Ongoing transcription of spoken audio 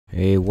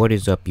Hey, what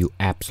is up, you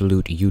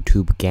absolute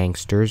YouTube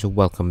gangsters?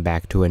 Welcome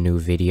back to a new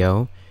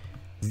video.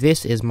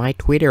 This is my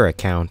Twitter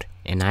account,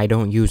 and I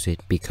don't use it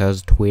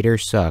because Twitter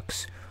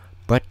sucks.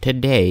 But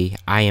today,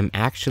 I am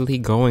actually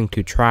going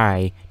to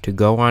try to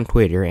go on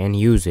Twitter and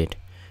use it.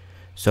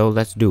 So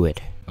let's do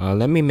it.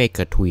 Let me make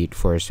a tweet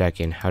for a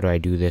second. How do I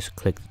do this?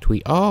 Click the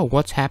tweet. Oh,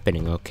 what's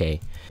happening? Okay.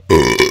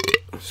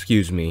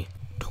 Excuse me.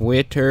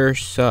 Twitter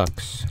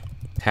sucks.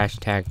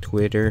 Hashtag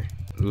Twitter.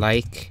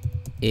 Like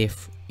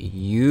if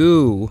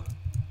you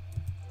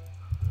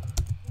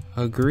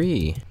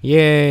agree.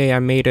 Yay, I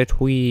made a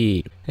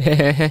tweet.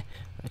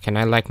 Can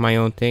I like my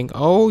own thing?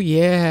 Oh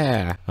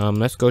yeah.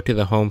 Let's go to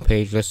the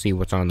homepage. Let's see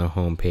what's on the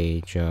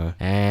homepage.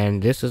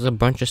 And this is a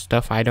bunch of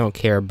stuff I don't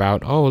care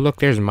about. Oh, look,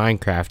 there's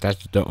Minecraft.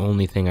 That's the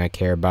only thing I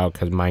care about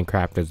because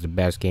Minecraft is the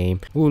best game.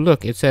 Ooh,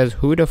 look, it says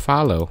who to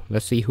follow.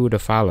 Let's see who to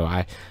follow.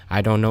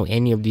 I don't know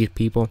any of these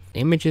people.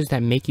 Images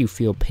that make you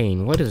feel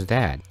pain. What is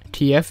that?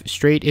 TF,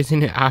 straight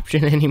isn't an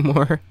option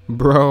anymore?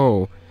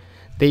 Bro,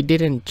 they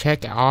didn't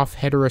check off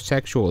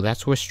heterosexual.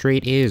 That's what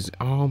straight is.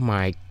 Oh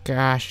my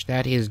gosh,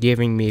 that is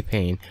giving me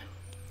pain.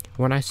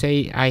 When I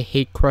say I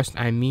hate crust,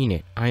 I mean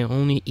it. I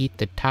only eat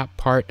the top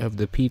part of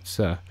the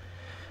pizza.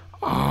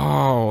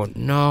 Oh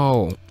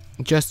no,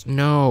 just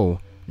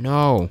no.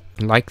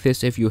 Like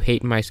this if you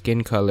hate my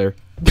skin color.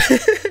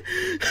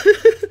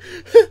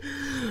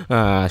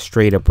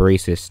 Straight up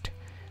racist.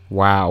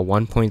 Wow,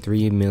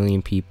 1.3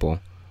 million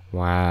people.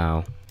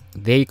 Wow.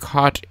 They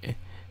caught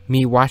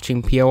me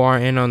watching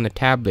PORN on the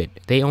tablet.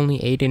 They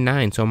only 8 and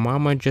 9, so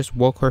mama just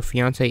woke her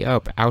fiance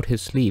up out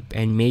his sleep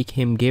and make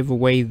him give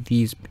away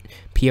these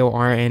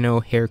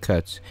PORNO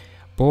haircuts.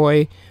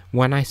 Boy,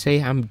 when I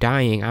say I'm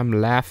dying, I'm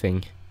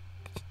laughing.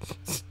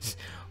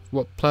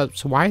 Well,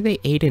 plus, why are they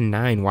 8 and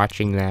 9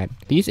 watching that?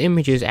 These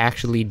images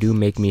actually do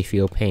make me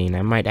feel pain.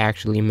 I might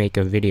actually make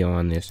a video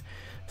on this.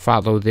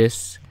 Follow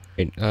this.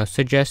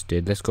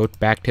 Suggested. Let's go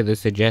back to the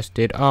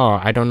suggested. Oh,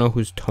 I don't know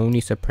who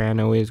Tony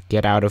Soprano is.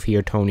 Get out of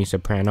here, Tony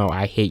Soprano.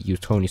 I hate you,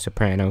 Tony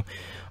Soprano.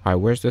 Alright,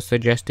 where's the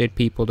suggested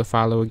people to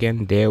follow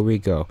again? There we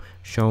go.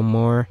 Show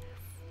more.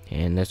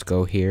 And let's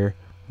go here.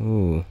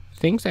 Ooh.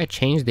 Things that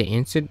change the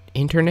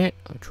internet.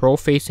 Troll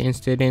face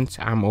incidents.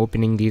 I'm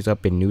opening these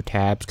up in new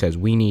tabs because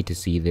we need to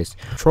see this.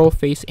 Troll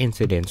face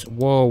incidents.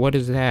 Whoa, what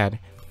is that?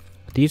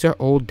 These are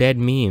old dead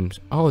memes.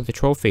 Oh, the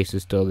troll face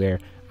is still there.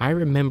 I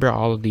remember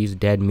all of these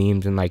dead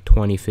memes in like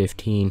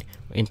 2015.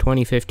 In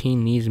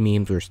 2015, these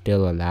memes were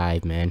still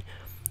alive, man.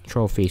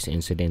 Troll face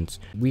incidents.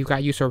 We've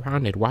got you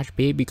surrounded. Watch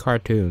baby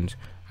cartoons.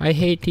 I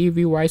hate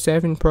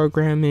TVY7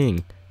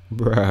 programming.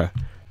 Bruh.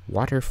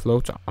 Water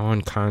floats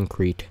on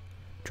concrete.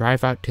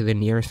 Drive out to the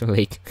nearest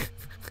lake.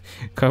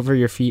 Cover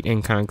your feet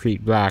in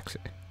concrete blocks.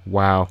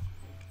 Wow.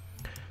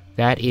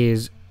 That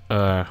is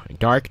a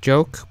dark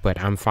joke,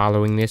 but I'm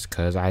following this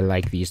because I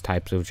like these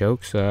types of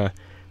jokes.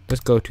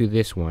 Let's go to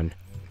this one.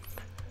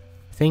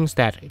 Things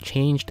that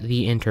changed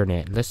the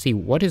internet. Let's see,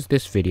 what is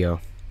this video?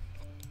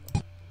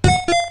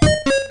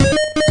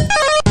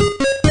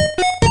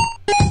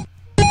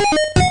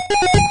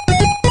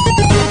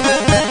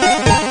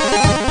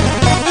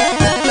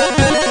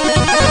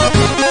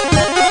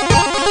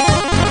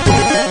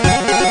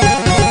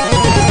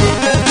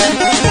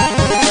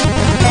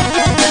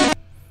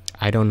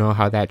 I don't know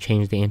how that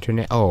changed the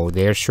internet. Oh,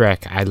 there's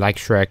Shrek. I like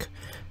Shrek.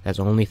 That's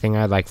the only thing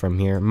I like from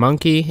here.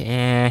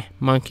 Monkey,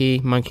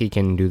 Monkey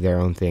can do their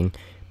own thing.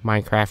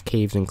 Minecraft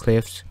caves and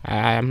cliffs.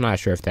 I'm not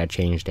sure if that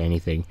changed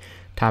anything.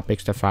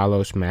 Topics to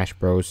follow: Smash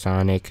Bros,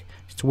 Sonic,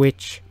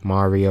 Switch,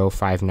 Mario,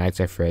 Five Nights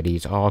at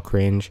Freddy's, all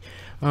cringe.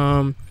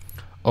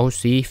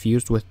 OC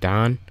fused with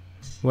Don.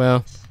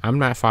 Well, I'm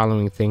not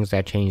following things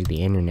that change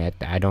the internet.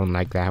 I don't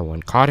like that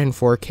one. Caught in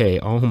 4K.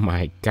 Oh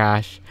my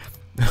gosh.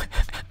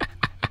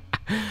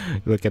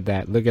 Look at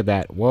that, look at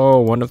that. Whoa,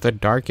 one of the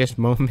darkest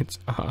moments.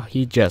 Oh,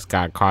 he just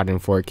got caught in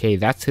 4K.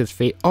 That's his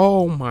fate.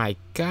 Oh my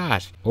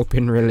gosh.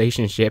 Open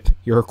relationship.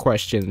 Your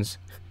questions.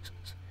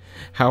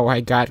 How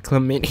I got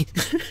chlamydia.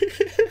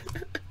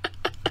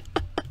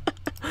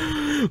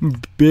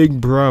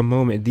 Big bruh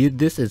moment.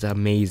 This is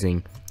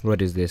amazing.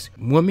 What is this?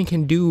 Women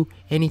can do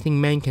anything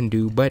men can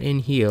do, but in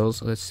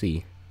heels. Let's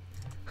see.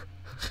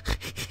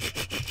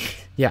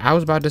 Yeah, I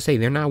was about to say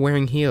they're not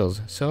wearing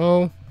heels.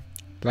 So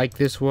like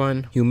this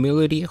one,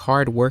 humility,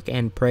 hard work,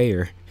 and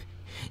prayer.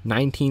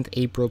 19th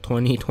April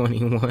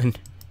 2021.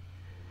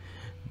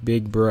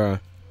 Big bruh.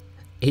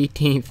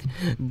 18th.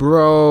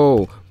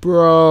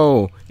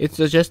 Bro. It's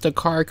just a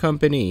car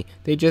company.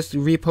 They just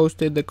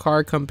reposted the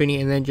car company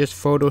and then just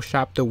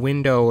photoshopped the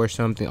window or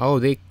something. Oh,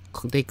 they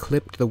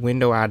clipped the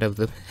window out of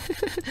the...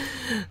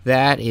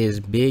 That is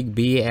big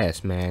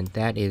BS, man.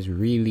 That is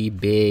really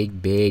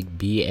big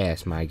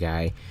BS, my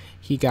guy.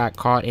 He got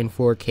caught in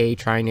 4K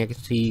trying to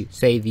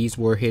say these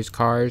were his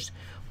cars.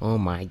 Oh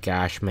my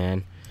gosh,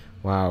 man.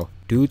 Wow.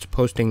 Dudes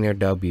posting their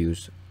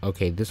W's.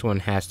 Okay, this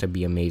one has to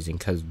be amazing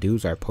because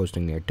dudes are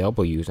posting their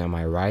W's. Am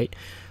I right?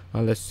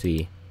 Let's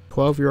see.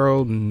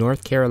 12-year-old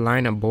North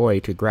Carolina boy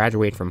to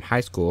graduate from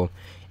high school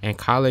and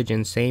college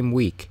in same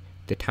week.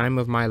 The time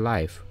of my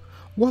life.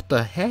 What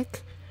the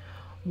heck?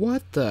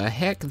 What the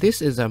heck?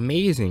 This is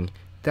amazing.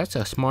 That's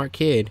a smart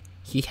kid.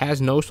 He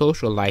has no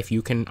social life,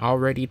 you can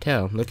already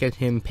tell. Look at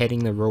him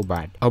petting the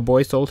robot. A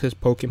boy sold his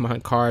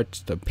Pokemon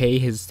cards to pay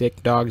his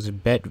sick dog's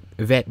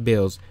vet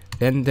bills.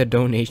 Then the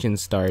donation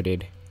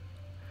started.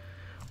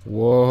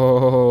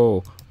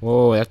 Whoa.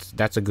 Whoa,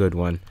 that's a good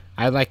one.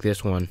 I like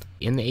this one.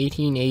 In the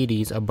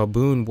 1880s, a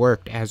baboon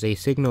worked as a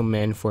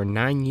signalman for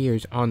 9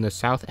 years on the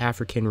South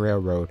African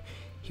Railroad.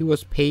 He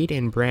was paid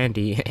in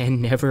brandy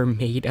and never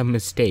made a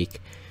mistake.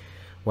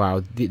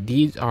 Wow,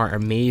 these are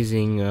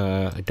amazing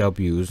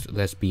W's,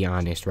 let's be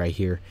honest right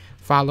here.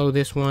 Follow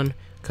this one,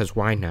 because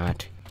why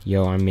not?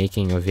 Yo, I'm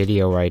making a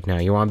video right now.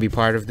 You want to be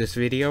part of this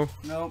video?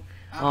 Nope.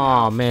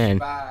 Oh man.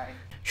 Bye.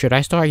 Should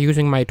I start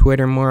using my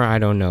Twitter more? I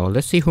don't know.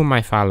 Let's see who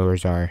my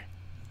followers are.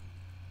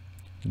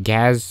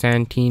 Gaz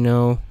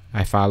Santino,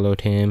 I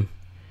followed him.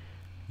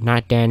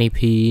 Not Danny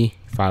P,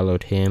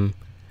 followed him.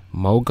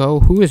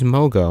 Mogo? Who is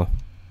Mogo?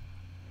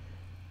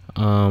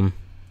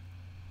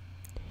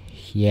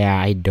 Yeah,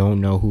 I don't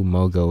know who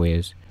Mogo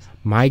is.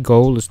 My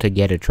goal is to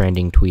get a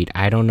trending tweet.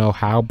 I don't know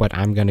how, but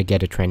I'm gonna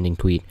get a trending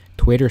tweet.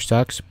 Twitter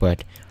sucks,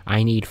 but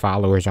I need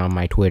followers on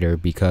my Twitter,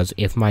 because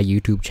if my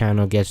YouTube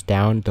channel gets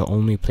down, the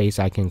only place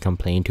I can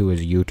complain to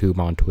is YouTube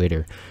on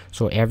Twitter.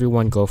 So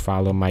everyone go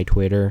follow my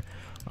Twitter.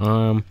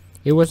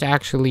 It was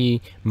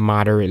actually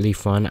moderately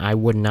fun. I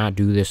would not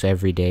do this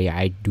every day.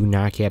 I do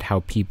not get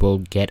how people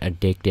get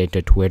addicted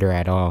to Twitter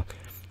at all.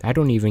 I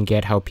don't even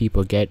get how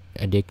people get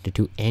addicted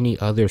to any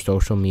other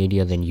social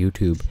media than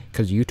YouTube,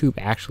 because YouTube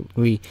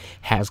actually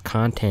has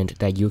content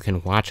that you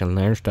can watch and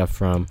learn stuff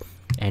from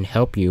and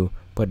help you,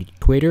 but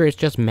Twitter is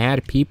just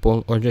mad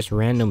people or just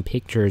random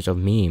pictures of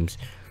memes.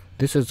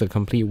 This is a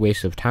complete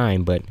waste of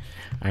time, but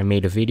I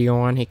made a video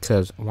on it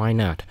because why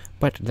not?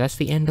 But that's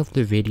the end of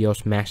the video.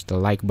 Smash the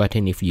like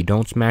button. If you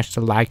don't smash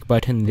the like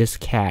button, this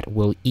cat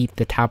will eat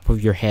the top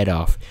of your head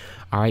off.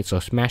 Alright,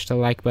 so smash the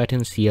like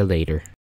button. See you later.